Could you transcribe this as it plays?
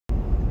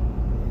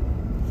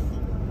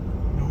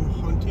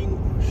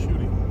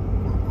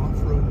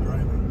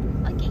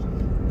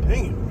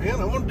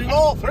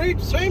all three at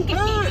the same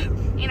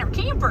time. In our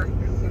camper.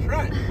 That's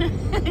right.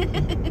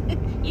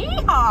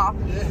 Yeehaw.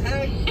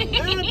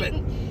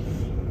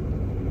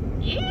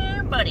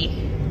 Yeah,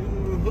 buddy.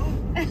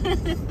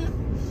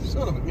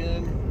 Son of a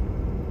gun.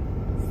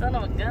 Son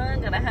of a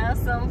gun, gonna have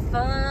some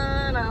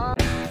fun on.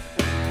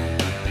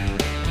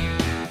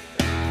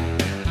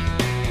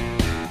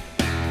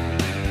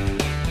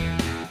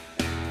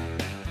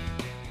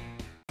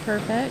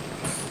 Perfect.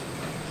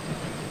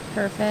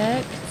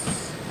 Perfect.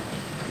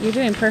 You're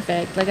doing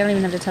perfect. Like, I don't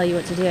even have to tell you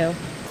what to do.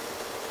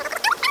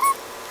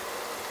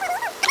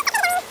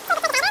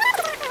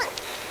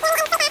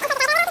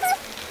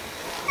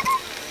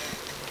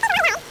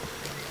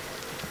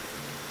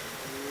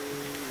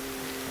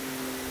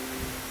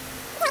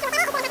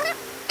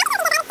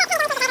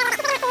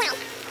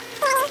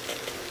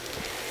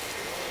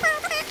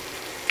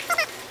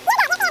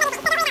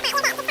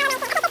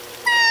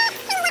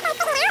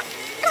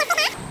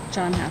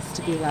 John has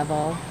to be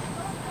level.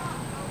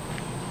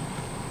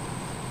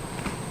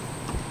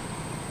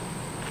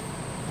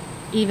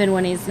 Even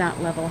when he's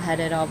not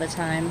level-headed all the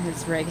time,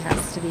 his rig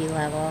has to be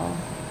level.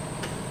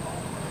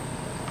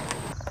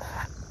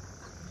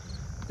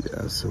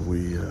 Yeah, so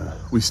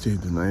we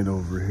stayed the night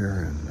over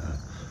here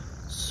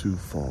in Sioux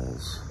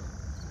Falls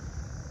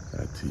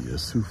at the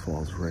Sioux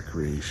Falls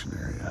Recreation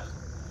Area.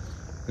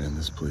 Man,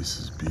 this place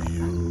is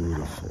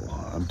beautiful.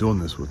 I'm doing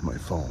this with my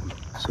phone,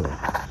 so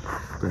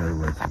bear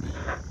with me.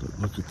 But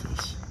look at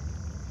this.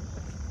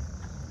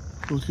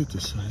 Look at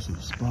the size of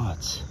the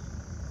spots.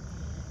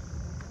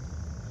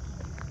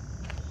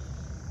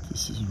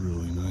 This is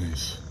really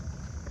nice.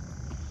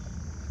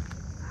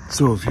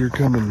 So if you're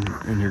coming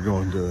and you're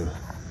going to,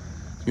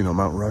 you know,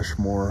 Mount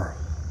Rushmore,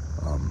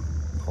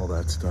 all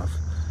that stuff,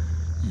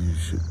 you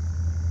should,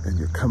 and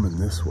you're coming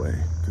this way,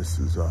 this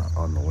is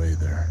on the way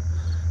there.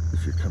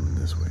 If you're coming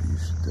this way, you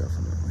should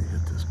definitely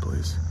hit this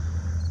place.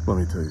 Let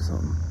me tell you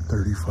something,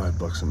 35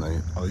 bucks a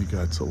night. All you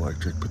got's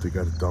electric, but they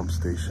got a dump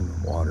station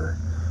and water.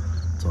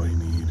 That's all you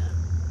need.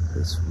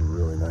 It's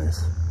really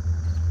nice.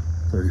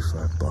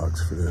 35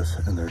 bucks for this,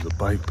 and there's a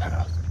bike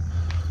path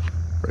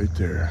right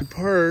there. We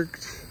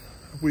parked,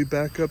 we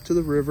back up to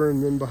the river,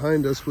 and then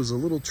behind us was a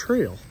little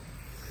trail.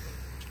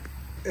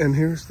 And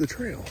here's the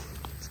trail.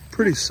 It's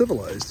pretty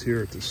civilized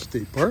here at the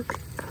state park.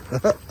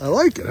 I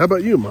like it. How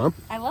about you, Mom?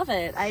 I love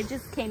it. I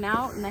just came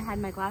out and I had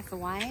my glass of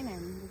wine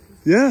and...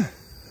 Yeah,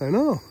 I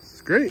know. It's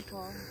great.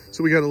 Cool.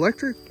 So we got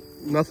electric,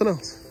 nothing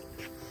else.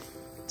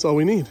 That's all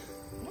we need.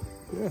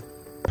 Yeah.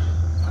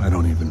 I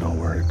don't even know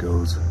where it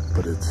goes,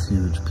 but it's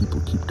huge.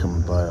 People keep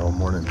coming by all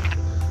morning.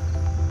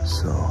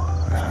 So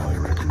I highly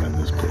recommend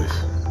this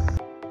place.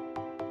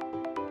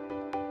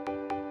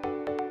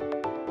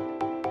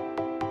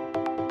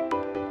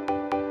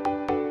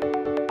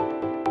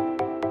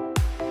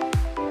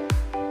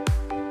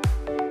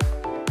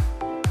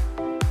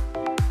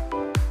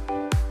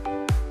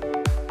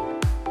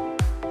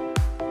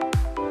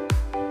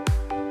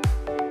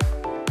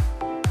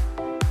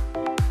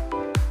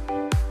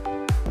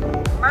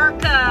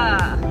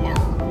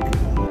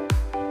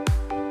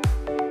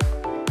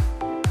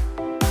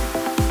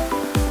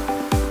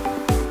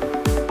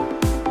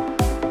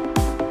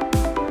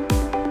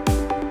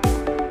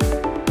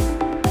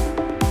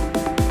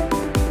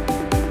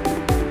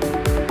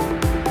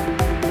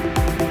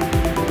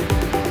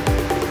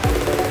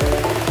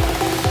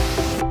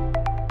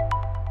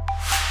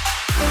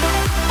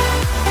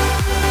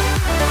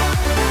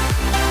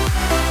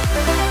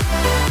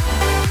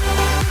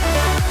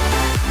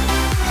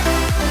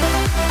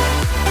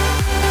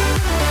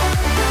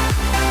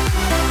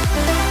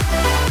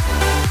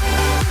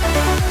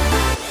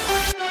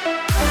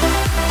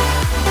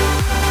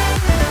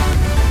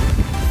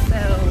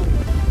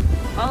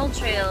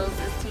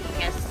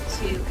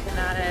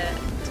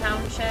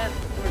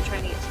 We're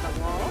trying to get to the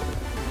wall.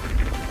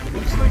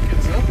 Looks like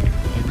it's up.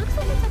 It looks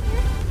like it's up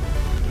here.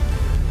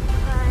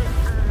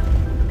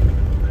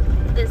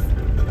 But this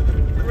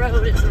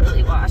road is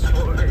really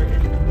washboard.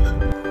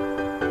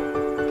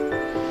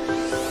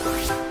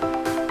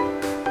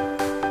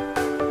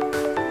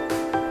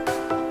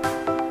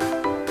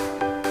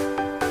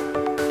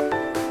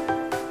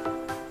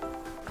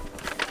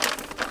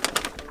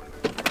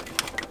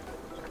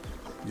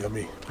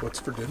 Yummy. What's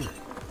for dinner?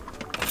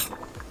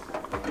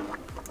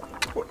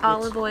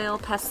 Olive oil,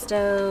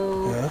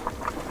 pesto, yeah,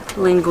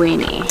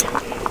 linguine.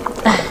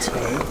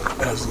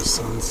 outside as the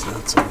sun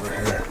sets over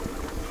here.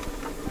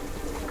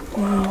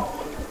 Wow.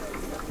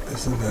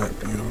 Isn't that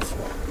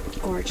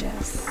beautiful?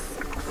 Gorgeous.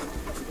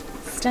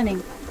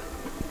 Stunning.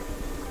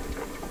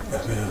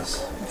 It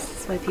is.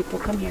 This is why people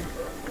come here.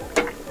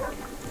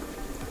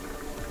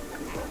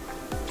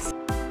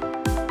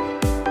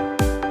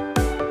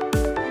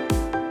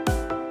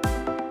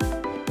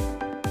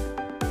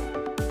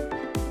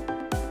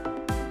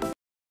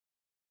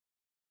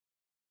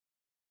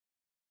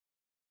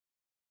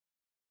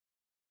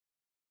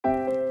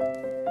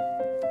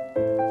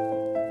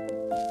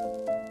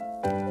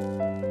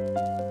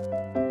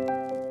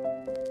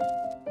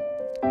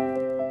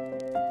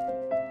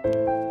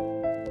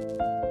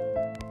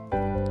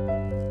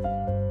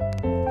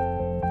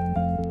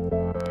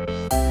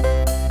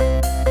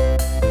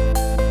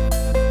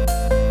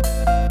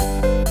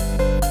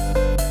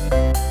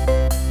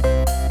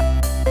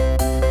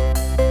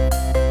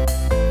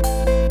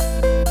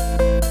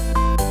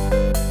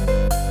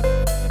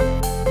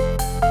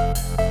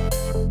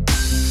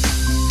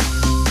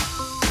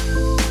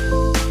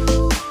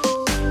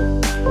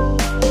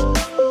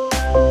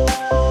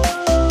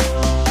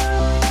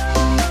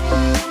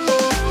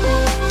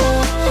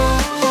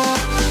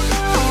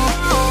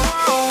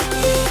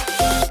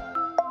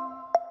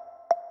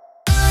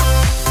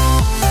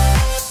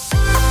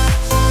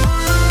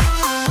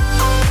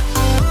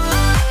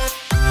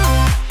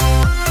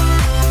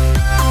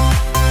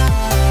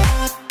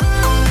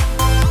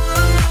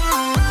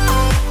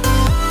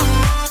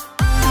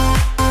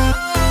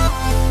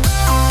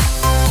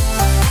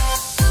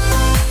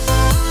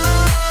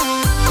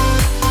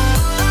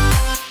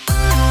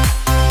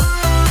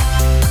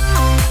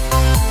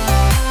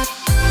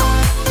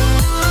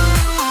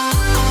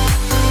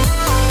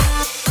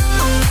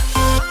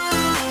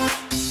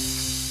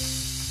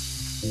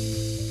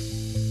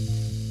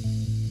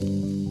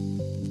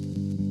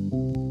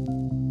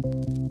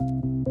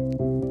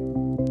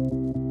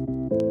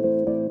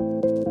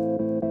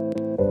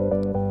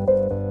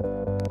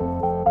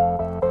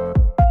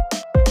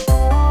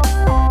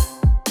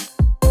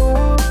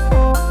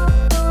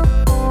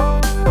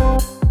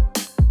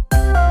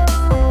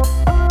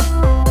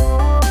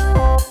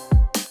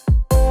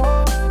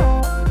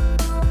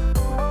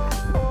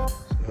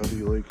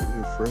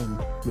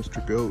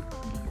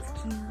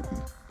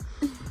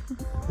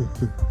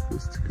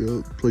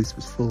 place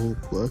was full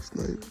last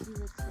night.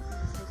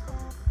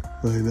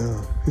 I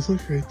know. He's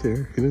like right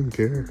there. He didn't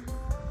care.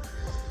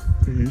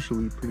 They're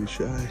usually pretty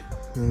shy.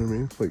 You know what I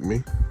mean? Like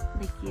me.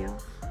 Like you.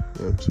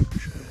 I'm super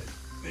shy.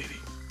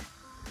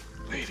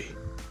 Lady.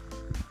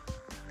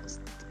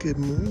 Good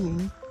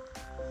morning.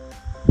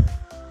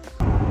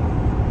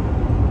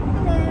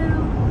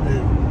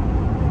 Hey.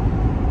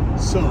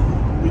 So,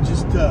 we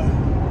just got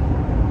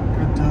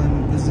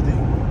done visiting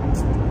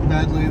the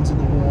Badlands of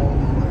the Wall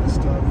and all that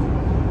stuff,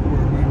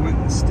 where we went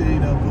and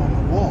stayed up on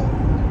the wall,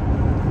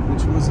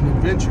 which was an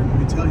adventure, let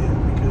me tell you,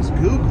 because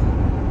Google,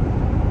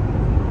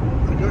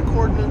 I got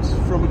coordinates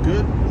from a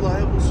good,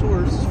 reliable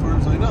source as far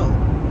as I know,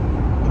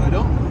 but I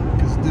don't know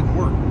because it didn't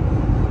work.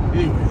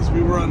 Anyways,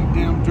 we were on a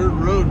damn dirt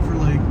road for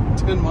like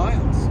 10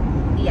 miles.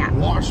 Yeah.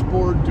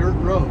 Washboard dirt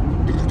road.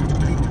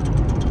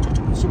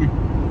 So it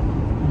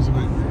was a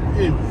nightmare.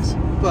 Anyways,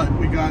 but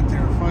we got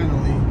there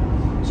finally.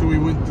 So we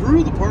went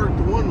through the park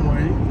the one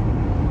way,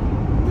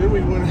 then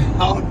we went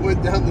out and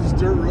went down this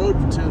dirt road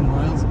for 10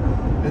 miles,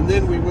 and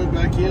then we went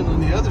back in on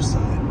the other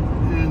side,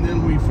 and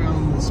then we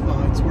found the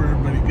spots where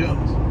everybody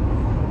goes.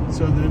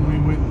 So then we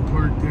went and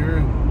parked there,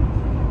 and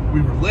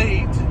we were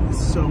late,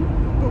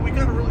 but we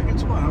got a really good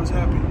spot. I was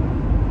happy,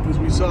 because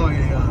we saw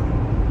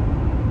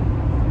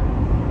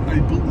I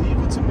believe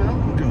it's a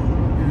mountain goat.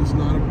 It is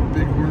not a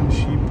bighorn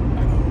sheep.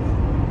 I don't know.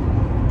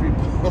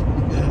 People,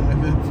 I've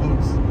had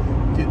folks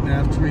getting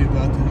after me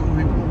about that. I'm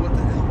like, well, what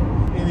the hell?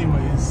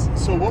 Anyways,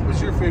 so what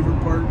was your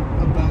favorite part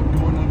about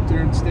going up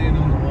there and staying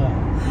on the wall?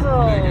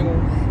 Oh,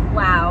 Megan?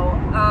 wow.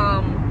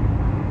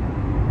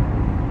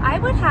 I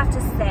would have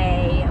to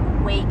say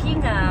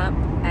waking up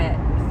at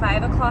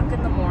 5 o'clock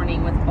in the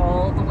morning with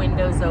all the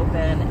windows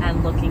open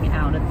and looking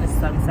out at the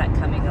sunset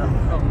coming up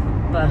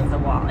above the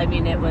wall. I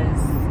mean, it was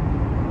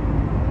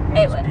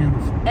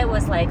beautiful. It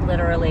was like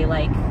literally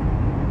like,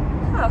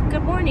 oh,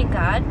 good morning,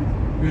 God.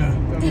 Yeah,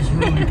 that was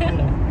really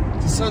cool.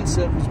 The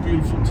sunset was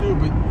beautiful too,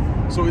 but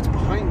so it's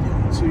behind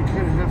you, so you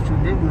kind of have to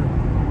remember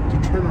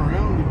to turn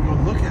around and go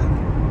look at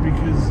it,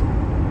 because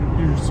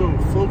you're so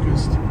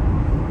focused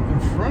in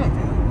front of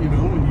you. You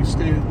know, when you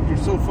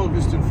you're so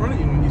focused in front of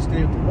you when you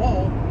stay at the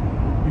wall,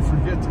 you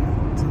forget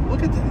to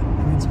look at that,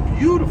 and it's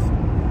beautiful.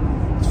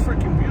 It's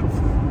freaking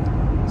beautiful.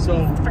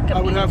 So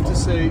I would have to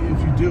say,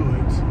 if you do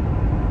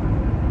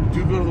it,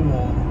 do go to the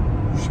wall.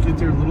 You should get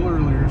there a little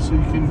earlier so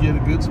you can get a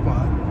good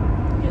spot.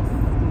 Yes.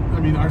 I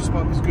mean, our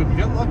spot was good. We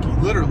got lucky.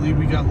 Literally,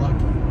 we got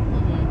lucky.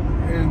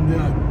 And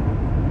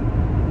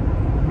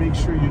make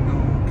sure you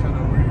know kind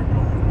of where you're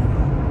going. You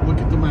know, look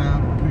at the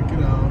map, pick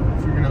it out,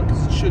 figure it out,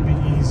 because it should be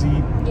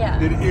easy.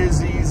 Yeah. It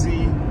is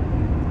easy.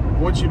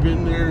 Once you've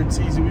been there, it's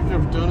easy. We've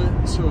never done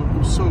it, so it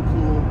was so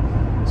cool.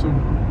 So, I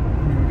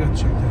mean, we got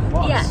to check that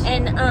box. Yeah,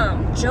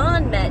 and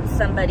John met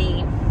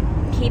somebody.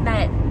 He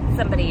met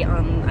somebody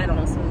on, I don't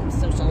know, some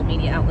social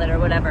media outlet or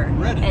whatever.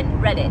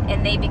 Reddit.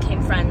 And they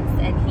became friends,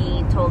 and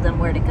he told them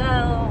where to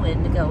go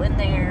and to go in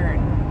there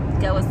and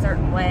go a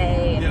certain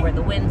way and where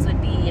the winds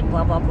would be and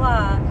blah, blah,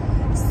 blah.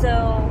 So...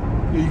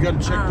 Yeah, you got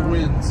to check the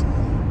winds,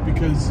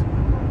 because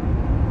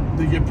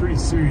they get pretty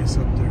serious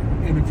up there.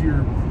 And if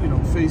you're, you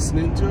know, facing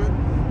into it,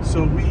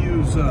 so we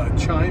use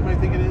Chime, I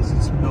think it is.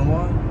 It's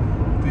NOAA,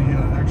 the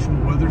actual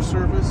weather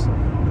service,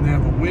 and they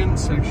have a wind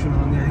section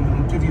on there, and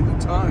it'll give you the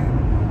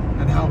time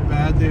and how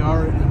bad they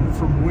are and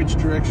from which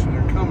direction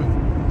they're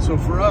coming. So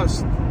for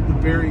us, the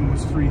bearing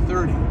was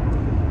 330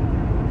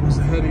 was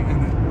the heading,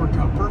 and it worked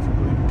out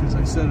perfectly because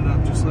I set it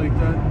up just like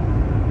that.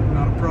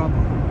 Not a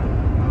problem.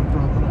 Not a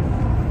problem at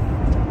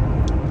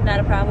all. Not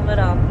a problem at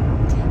all.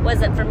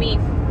 Wasn't for me.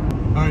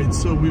 All right,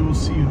 so we will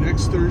see you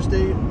next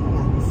Thursday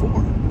or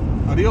before.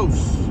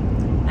 Adios.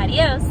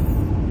 Adios.